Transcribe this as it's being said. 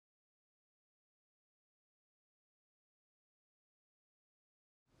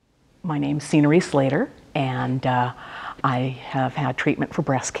My name's Scenery Slater, and I have had treatment for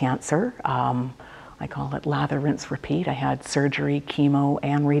breast cancer. I call it lather, rinse, repeat. I had surgery, chemo,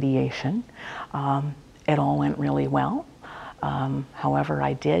 and radiation. It all went really well. However,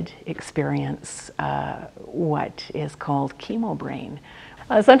 I did experience what is called chemo brain.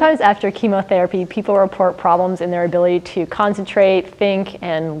 Sometimes after chemotherapy, people report problems in their ability to concentrate, think,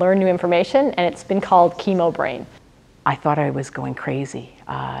 and learn new information, and it's been called chemo brain. I thought I was going crazy.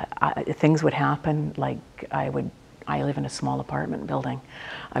 Things would happen, like I live in a small apartment building.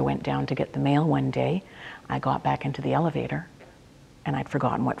 I went down to get the mail one day. I got back into the elevator, and I'd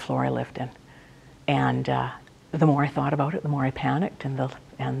forgotten what floor I lived in. And the more I thought about it, the more I panicked,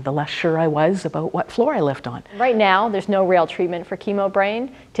 and the less sure I was about what floor I lived on. Right now, there's no real treatment for chemo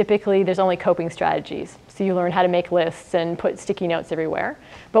brain. Typically, there's only coping strategies. So you learn how to make lists and put sticky notes everywhere.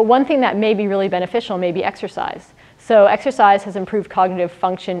 But one thing that may be really beneficial may be exercise. So exercise has improved cognitive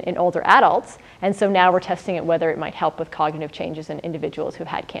function in older adults, and so now we're testing it whether it might help with cognitive changes in individuals who've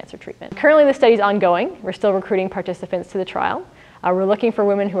had cancer treatment. Currently, the study is ongoing. We're still recruiting participants to the trial. We're looking for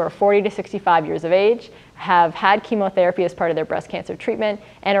women who are 40 to 65 years of age, have had chemotherapy as part of their breast cancer treatment,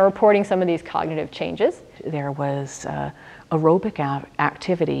 and are reporting some of these cognitive changes. There was aerobic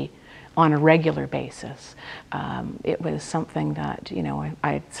activity on a regular basis. It was something that,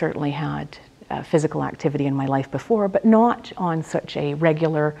 I certainly had physical activity in my life before, but not on such a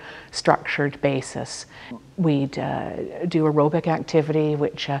regular, structured basis. We'd do aerobic activity,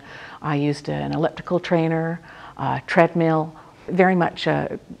 which I used an elliptical trainer, treadmill, very much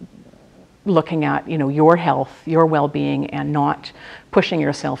looking at your health, your well-being, and not pushing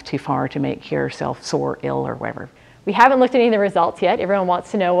yourself too far to make yourself sore, ill, or whatever. We haven't looked at any of the results yet. Everyone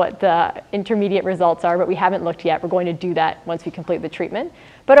wants to know what the intermediate results are, but we haven't looked yet. We're going to do that once we complete the treatment.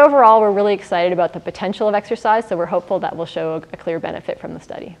 But overall, we're really excited about the potential of exercise, so we're hopeful that will show a clear benefit from the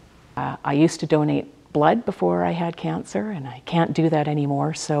study. I used to donate blood before I had cancer, and I can't do that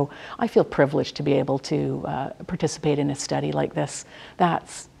anymore, so I feel privileged to be able to participate in a study like this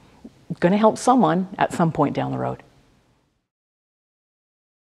that's going to help someone at some point down the road.